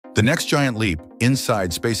The next giant leap,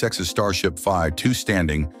 inside SpaceX's Starship 2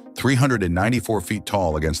 standing 394 feet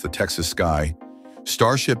tall against the Texas sky,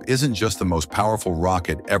 Starship isn't just the most powerful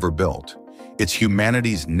rocket ever built. It's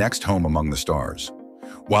humanity's next home among the stars.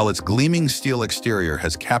 While its gleaming steel exterior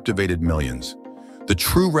has captivated millions, the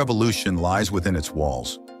true revolution lies within its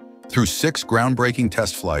walls. Through 6 groundbreaking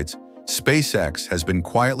test flights, SpaceX has been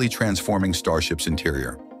quietly transforming Starship's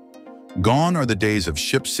interior. Gone are the days of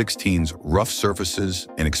Ship 16's rough surfaces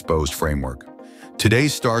and exposed framework.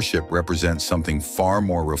 Today's Starship represents something far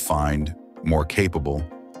more refined, more capable,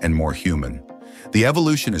 and more human. The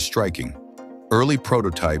evolution is striking. Early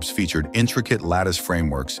prototypes featured intricate lattice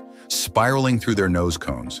frameworks spiraling through their nose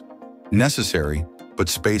cones. Necessary, but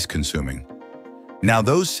space-consuming. Now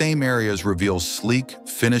those same areas reveal sleek,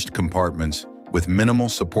 finished compartments with minimal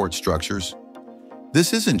support structures.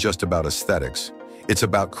 This isn't just about aesthetics. It's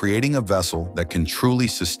about creating a vessel that can truly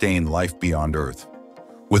sustain life beyond Earth.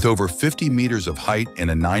 With over 50 meters of height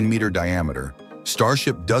and a 9-meter diameter,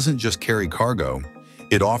 Starship doesn't just carry cargo,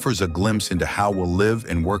 it offers a glimpse into how we'll live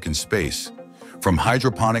and work in space. From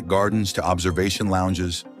hydroponic gardens to observation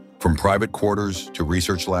lounges, from private quarters to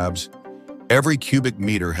research labs, every cubic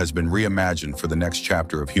meter has been reimagined for the next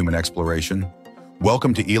chapter of human exploration.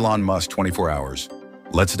 Welcome to Elon Musk 24 Hours.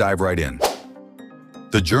 Let's dive right in.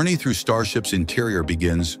 The journey through Starship's interior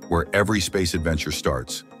begins where every space adventure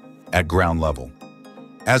starts, at ground level.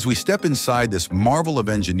 As we step inside this marvel of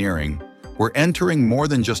engineering, we're entering more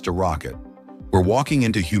than just a rocket. We're walking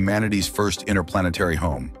into humanity's first interplanetary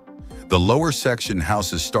home. The lower section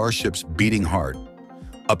houses Starship's beating heart,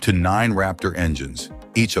 up to 9 Raptor engines,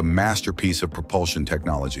 each a masterpiece of propulsion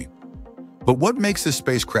technology. But what makes this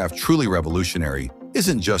spacecraft truly revolutionary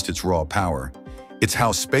isn't just its raw power. It's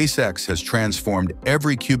how SpaceX has transformed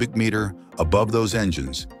every cubic meter above those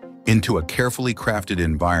engines into a carefully crafted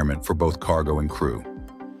environment for both cargo and crew.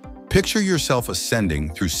 Picture yourself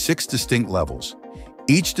ascending through 6 distinct levels,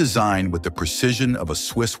 each designed with the precision of a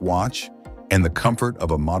Swiss watch and the comfort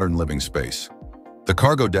of a modern living space. The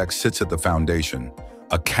cargo deck sits at the foundation,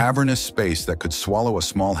 a cavernous space that could swallow a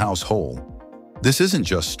small house whole. This isn't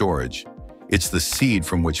just storage, it's the seed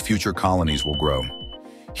from which future colonies will grow.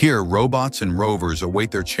 Here, robots and rovers await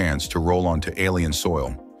their chance to roll onto alien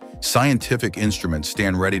soil. Scientific instruments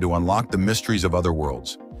stand ready to unlock the mysteries of other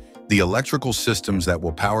worlds. The electrical systems that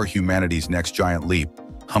will power humanity's next giant leap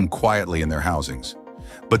hum quietly in their housings.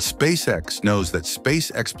 But SpaceX knows that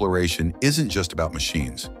space exploration isn't just about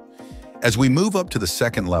machines. As we move up to the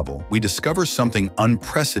second level, we discover something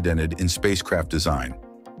unprecedented in spacecraft design: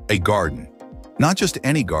 a garden. Not just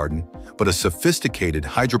any garden, but a sophisticated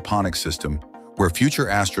hydroponic system where future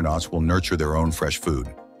astronauts will nurture their own fresh food.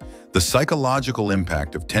 The psychological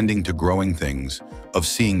impact of tending to growing things, of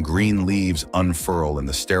seeing green leaves unfurl in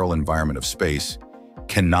the sterile environment of space,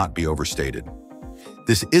 cannot be overstated.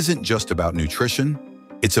 This isn't just about nutrition,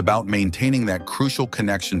 it's about maintaining that crucial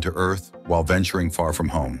connection to Earth while venturing far from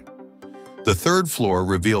home. The third floor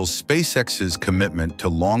reveals SpaceX's commitment to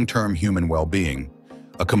long-term human well-being.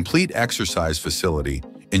 A complete exercise facility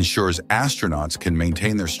ensures astronauts can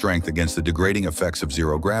maintain their strength against the degrading effects of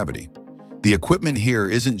zero gravity. The equipment here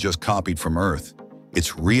isn't just copied from Earth,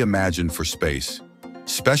 it's reimagined for space.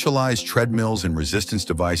 Specialized treadmills and resistance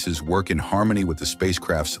devices work in harmony with the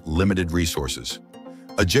spacecraft's limited resources.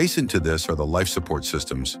 Adjacent to this are the life support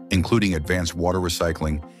systems, including advanced water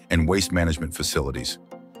recycling and waste management facilities.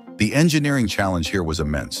 The engineering challenge here was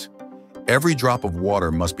immense. Every drop of water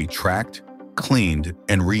must be tracked, cleaned,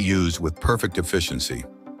 and reused with perfect efficiency.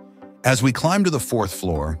 As we climb to the 4th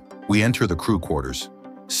floor, we enter the crew quarters.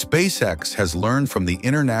 SpaceX has learned from the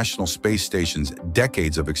International Space Station's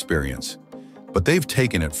decades of experience, but they've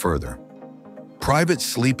taken it further. Private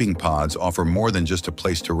sleeping pods offer more than just a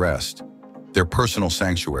place to rest. They're personal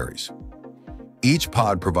sanctuaries. Each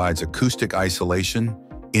pod provides acoustic isolation,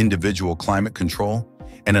 individual climate control,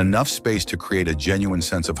 and enough space to create a genuine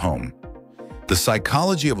sense of home. The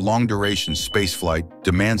psychology of long-duration spaceflight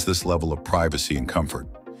demands this level of privacy and comfort.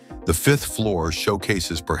 The 5th floor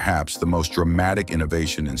showcases perhaps the most dramatic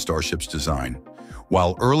innovation in Starship's design.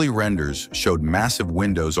 While early renders showed massive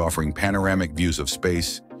windows offering panoramic views of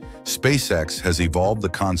space, SpaceX has evolved the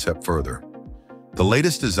concept further. The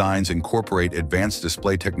latest designs incorporate advanced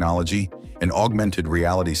display technology and augmented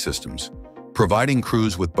reality systems, providing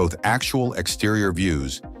crews with both actual exterior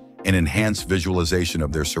views and enhanced visualization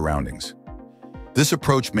of their surroundings. This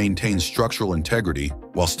approach maintains structural integrity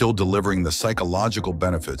while still delivering the psychological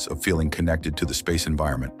benefits of feeling connected to the space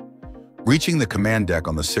environment. Reaching the command deck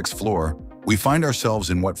on the 6th floor, we find ourselves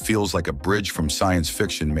in what feels like a bridge from science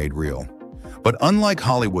fiction made real. But unlike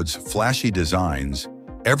Hollywood's flashy designs,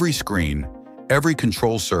 every screen, Every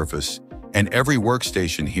control surface and every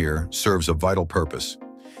workstation here serves a vital purpose.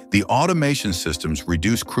 The automation systems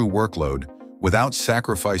reduce crew workload without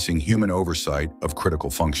sacrificing human oversight of critical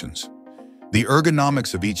functions. The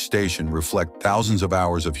ergonomics of each station reflect thousands of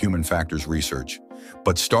hours of human factors research,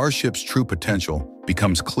 but Starship's true potential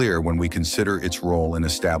becomes clear when we consider its role in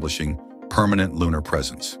establishing permanent lunar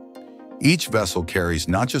presence. Each vessel carries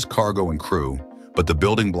not just cargo and crew, but the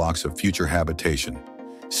building blocks of future habitation.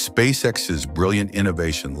 SpaceX's brilliant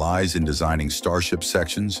innovation lies in designing Starship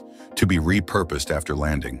sections to be repurposed after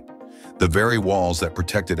landing. The very walls that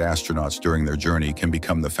protected astronauts during their journey can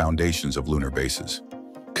become the foundations of lunar bases.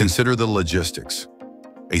 Consider the logistics.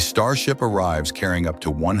 A Starship arrives carrying up to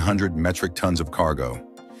 100 metric tons of cargo.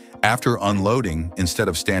 After unloading, instead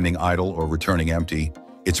of standing idle or returning empty,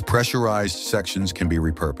 its pressurized sections can be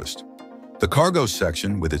repurposed. The cargo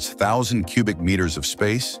section, with its 1,000 cubic meters of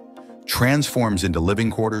space, transforms into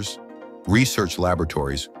living quarters, research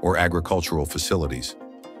laboratories, or agricultural facilities.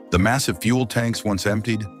 The massive fuel tanks, once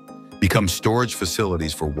emptied, become storage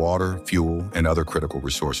facilities for water, fuel, and other critical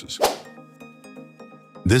resources.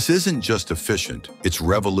 This isn't just efficient, it's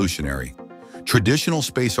revolutionary. Traditional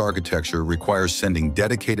space architecture requires sending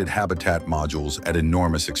dedicated habitat modules at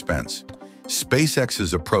enormous expense.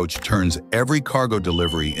 SpaceX's approach turns every cargo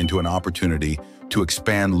delivery into an opportunity to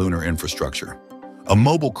expand lunar infrastructure. A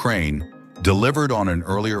mobile crane, delivered on an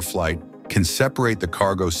earlier flight, can separate the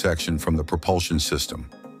cargo section from the propulsion system.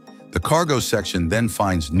 The cargo section then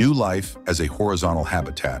finds new life as a horizontal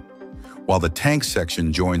habitat, while the tank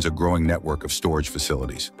section joins a growing network of storage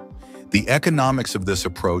facilities. The economics of this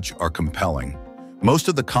approach are compelling. Most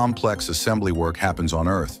of the complex assembly work happens on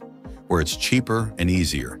Earth, where it's cheaper and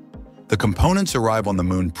easier. The components arrive on the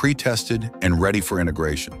Moon pre-tested and ready for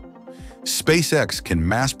integration. SpaceX can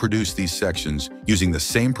mass-produce these sections using the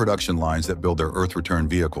same production lines that build their Earth return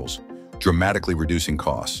vehicles, dramatically reducing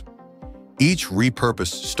costs. Each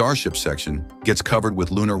repurposed Starship section gets covered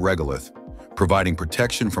with lunar regolith, providing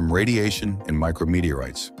protection from radiation and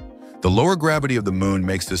micrometeorites. The lower gravity of the Moon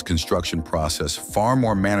makes this construction process far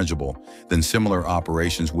more manageable than similar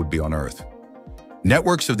operations would be on Earth.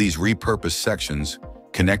 Networks of these repurposed sections,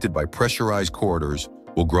 connected by pressurized corridors,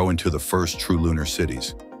 will grow into the first true lunar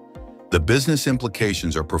cities. The business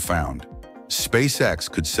implications are profound.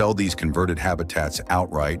 SpaceX could sell these converted habitats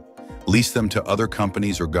outright, lease them to other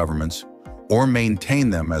companies or governments, or maintain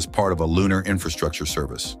them as part of a lunar infrastructure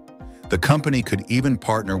service. The company could even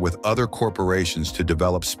partner with other corporations to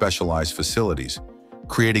develop specialized facilities,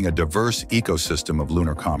 creating a diverse ecosystem of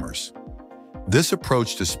lunar commerce. This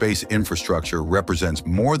approach to space infrastructure represents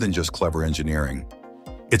more than just clever engineering.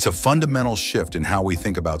 It's a fundamental shift in how we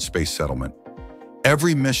think about space settlement.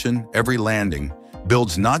 Every mission, every landing,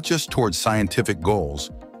 builds not just toward scientific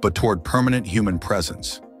goals, but toward permanent human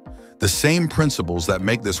presence. The same principles that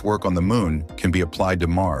make this work on the Moon can be applied to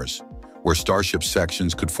Mars, where Starship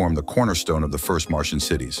sections could form the cornerstone of the first Martian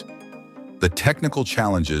cities. The technical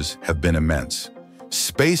challenges have been immense.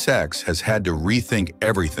 SpaceX has had to rethink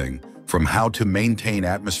everything from how to maintain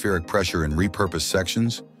atmospheric pressure in repurposed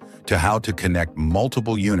sections to how to connect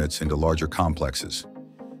multiple units into larger complexes.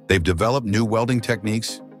 They've developed new welding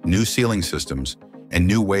techniques, new sealing systems, and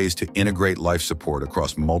new ways to integrate life support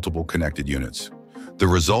across multiple connected units. The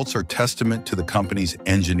results are testament to the company's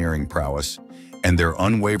engineering prowess and their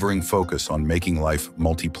unwavering focus on making life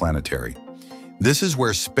multiplanetary. This is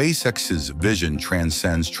where SpaceX's vision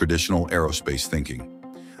transcends traditional aerospace thinking.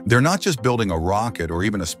 They're not just building a rocket or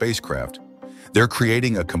even a spacecraft. They're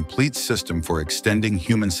creating a complete system for extending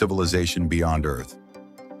human civilization beyond Earth.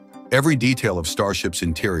 Every detail of Starship's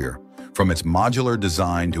interior, from its modular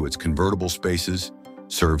design to its convertible spaces,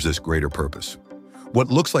 serves this greater purpose. What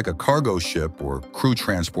looks like a cargo ship or crew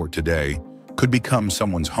transport today could become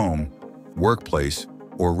someone's home, workplace,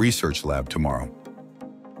 or research lab tomorrow.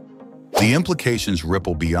 The implications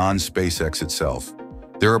ripple beyond SpaceX itself.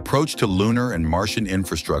 Their approach to lunar and Martian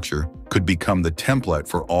infrastructure could become the template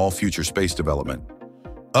for all future space development.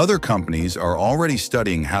 Other companies are already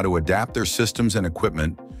studying how to adapt their systems and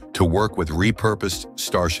equipment to work with repurposed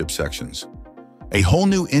Starship sections. A whole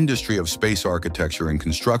new industry of space architecture and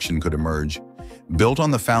construction could emerge, built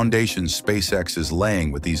on the foundations SpaceX is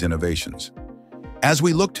laying with these innovations. As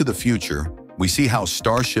we look to the future, we see how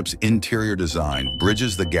Starship's interior design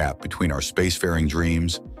bridges the gap between our spacefaring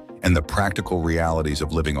dreams and the practical realities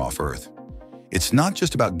of living off Earth. It's not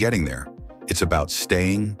just about getting there, it's about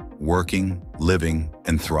staying, working, living,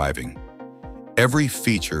 and thriving. Every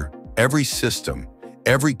feature, every system,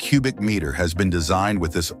 every cubic meter has been designed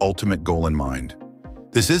with this ultimate goal in mind.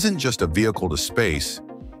 This isn't just a vehicle to space,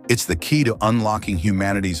 it's the key to unlocking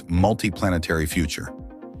humanity's multiplanetary future.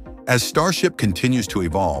 As Starship continues to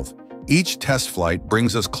evolve, each test flight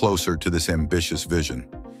brings us closer to this ambitious vision.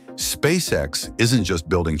 SpaceX isn't just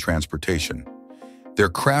building transportation. They're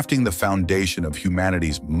crafting the foundation of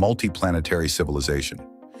humanity's multiplanetary civilization.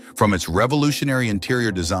 From its revolutionary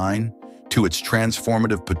interior design to its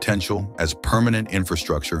transformative potential as permanent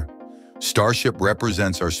infrastructure, Starship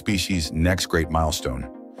represents our species' next great milestone.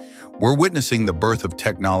 We're witnessing the birth of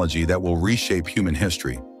technology that will reshape human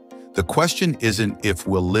history. The question isn't if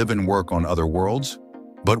we'll live and work on other worlds,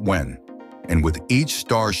 but when. And with each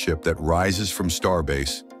Starship that rises from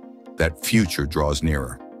Starbase, that future draws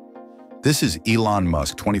nearer. This is Elon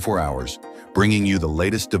Musk 24 Hours, bringing you the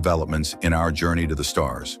latest developments in our journey to the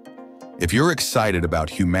stars. If you're excited about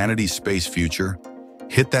humanity's space future,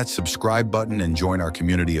 hit that subscribe button and join our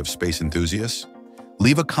community of space enthusiasts.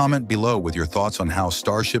 Leave a comment below with your thoughts on how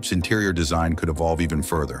Starship's interior design could evolve even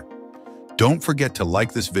further. Don't forget to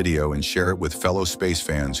like this video and share it with fellow space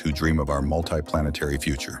fans who dream of our multiplanetary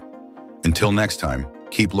future. Until next time,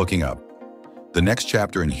 keep looking up. The next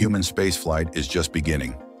chapter in human spaceflight is just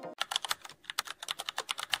beginning.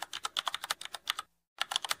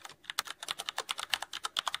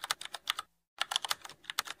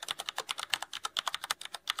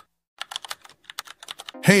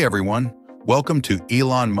 Hey everyone, welcome to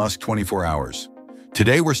Elon Musk 24 Hours.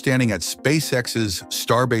 Today we're standing at SpaceX's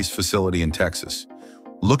Starbase facility in Texas,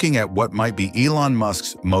 looking at what might be Elon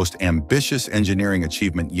Musk's most ambitious engineering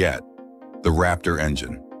achievement yet, the Raptor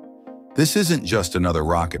engine. This isn't just another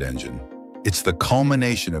rocket engine. It's the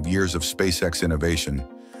culmination of years of SpaceX innovation,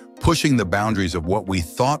 pushing the boundaries of what we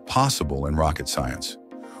thought possible in rocket science.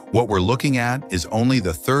 What we're looking at is only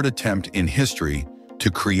the third attempt in history to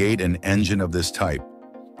create an engine of this type,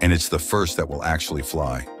 and it's the first that will actually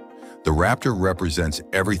fly. The Raptor represents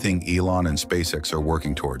everything Elon and SpaceX are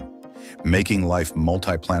working toward, making life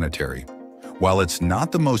multiplanetary. While it's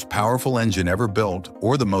not the most powerful engine ever built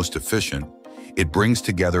or the most efficient, it brings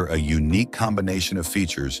together a unique combination of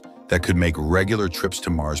features that could make regular trips to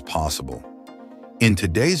Mars possible. In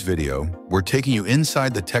today's video, we're taking you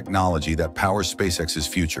inside the technology that powers SpaceX's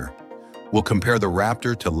future. We'll compare the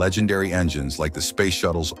Raptor to legendary engines like the Space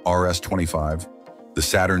Shuttle's RS-25, the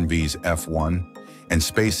Saturn V's F-1, and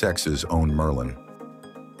SpaceX's own Merlin.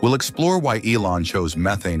 We'll explore why Elon chose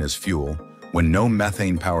methane as fuel when no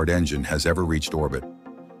methane-powered engine has ever reached orbit.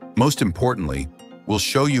 Most importantly, we'll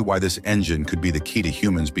show you why this engine could be the key to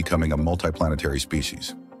humans becoming a multiplanetary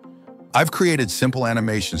species. I've created simple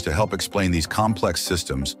animations to help explain these complex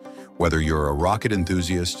systems, whether you're a rocket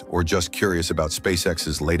enthusiast or just curious about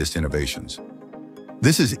SpaceX's latest innovations.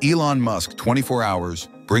 This is Elon Musk 24 Hours,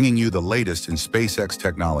 bringing you the latest in SpaceX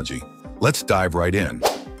technology. Let's dive right in.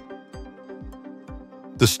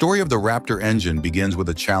 The story of the Raptor engine begins with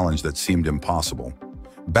a challenge that seemed impossible.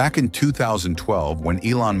 Back in 2012, when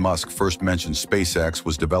Elon Musk first mentioned SpaceX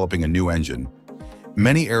was developing a new engine,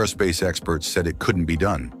 many aerospace experts said it couldn't be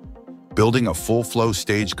done. Building a full-flow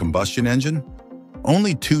staged combustion engine?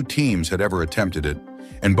 Only 2 teams had ever attempted it,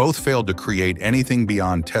 and both failed to create anything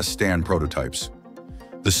beyond test stand prototypes.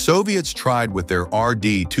 The Soviets tried with their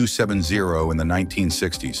RD-270 in the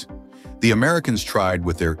 1960s. The Americans tried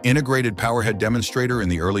with their integrated powerhead demonstrator in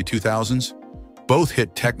the early 2000s. Both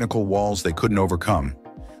hit technical walls they couldn't overcome.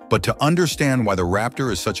 But to understand why the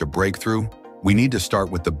Raptor is such a breakthrough, we need to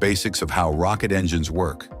start with the basics of how rocket engines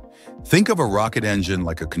work. Think of a rocket engine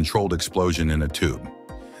like a controlled explosion in a tube.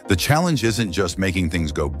 The challenge isn't just making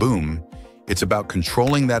things go boom, it's about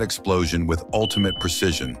controlling that explosion with ultimate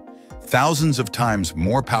precision, thousands of times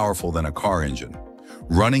more powerful than a car engine,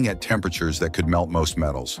 running at temperatures that could melt most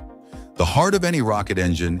metals. The heart of any rocket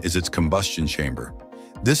engine is its combustion chamber.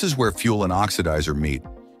 This is where fuel and oxidizer meet,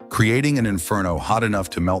 creating an inferno hot enough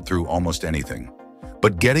to melt through almost anything.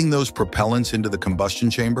 But getting those propellants into the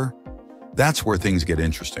combustion chamber? That's where things get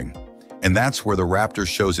interesting. And that's where the Raptor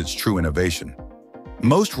shows its true innovation.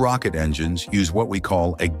 Most rocket engines use what we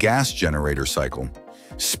call a gas generator cycle.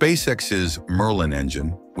 SpaceX's Merlin engine,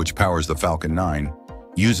 which powers the Falcon 9,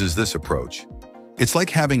 uses this approach. It's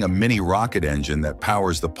like having a mini rocket engine that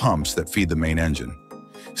powers the pumps that feed the main engine.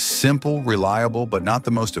 Simple, reliable, but not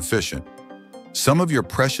the most efficient. Some of your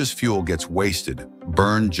precious fuel gets wasted,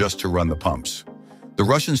 burned just to run the pumps. The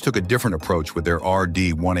Russians took a different approach with their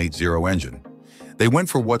RD-180 engine. They went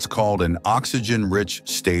for what's called an oxygen-rich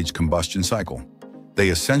staged combustion cycle. They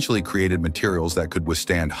essentially created materials that could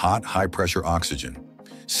withstand hot, high-pressure oxygen,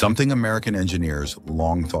 something American engineers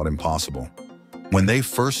long thought impossible. When they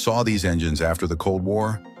first saw these engines after the Cold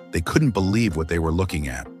War, they couldn't believe what they were looking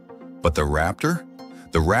at. But the Raptor?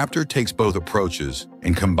 The Raptor takes both approaches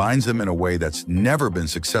and combines them in a way that's never been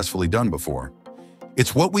successfully done before.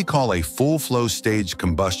 It's what we call a full-flow staged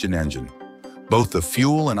combustion engine. Both the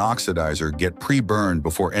fuel and oxidizer get pre-burned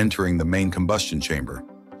before entering the main combustion chamber.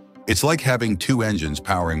 It's like having two engines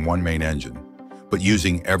powering one main engine, but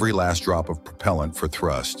using every last drop of propellant for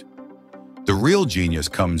thrust. The real genius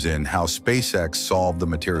comes in how SpaceX solved the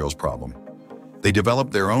materials problem. They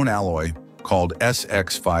developed their own alloy called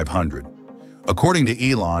SX500. According to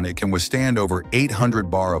Elon, it can withstand over 800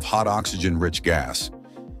 bar of hot oxygen-rich gas.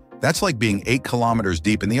 That's like being 8 kilometers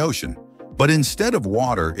deep in the ocean. But instead of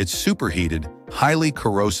water, it's superheated, highly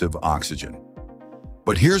corrosive oxygen.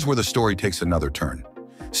 But here's where the story takes another turn.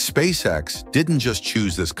 SpaceX didn't just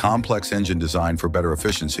choose this complex engine design for better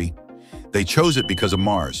efficiency. They chose it because of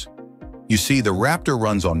Mars. You see, the Raptor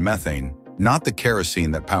runs on methane, not the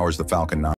kerosene that powers the Falcon 9.